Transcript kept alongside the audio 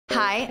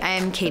Hi,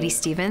 I'm Katie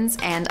Stevens,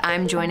 and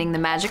I'm joining the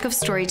Magic of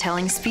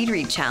Storytelling Speed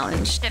Read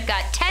Challenge. I've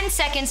got 10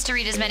 seconds to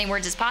read as many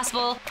words as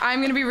possible.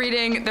 I'm gonna be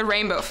reading The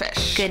Rainbow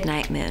Fish. Good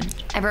night, Moon.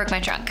 I broke my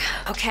trunk.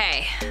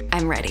 Okay,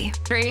 I'm ready.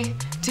 3,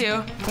 2,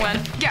 1,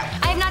 go.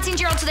 I have not seen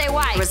Gerald today.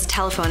 Why? There was a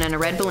telephone and a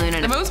red balloon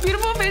and The most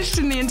beautiful fish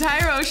in the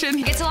entire ocean.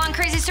 It's a long,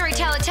 crazy story.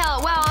 Tell it, tell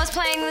it. Well, I was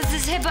playing with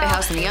this hippo. a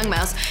house and a young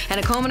mouse, and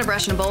a comb and a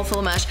brush and a bowl full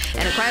of mush,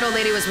 and a quiet old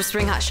lady was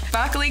whispering hush.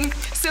 Sparkling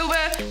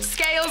silver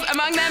scales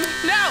among them.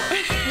 No!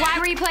 Why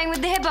were you playing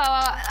with the hippo?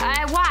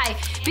 Why?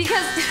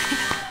 Because...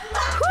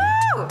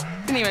 Woo!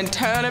 Didn't even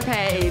turn a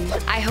page.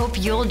 I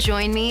hope you'll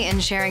join me in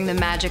sharing the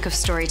magic of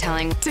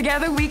storytelling.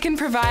 Together we can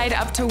provide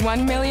up to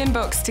 1 million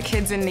books to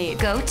kids in need.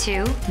 Go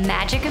to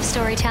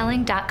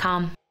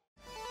magicofstorytelling.com.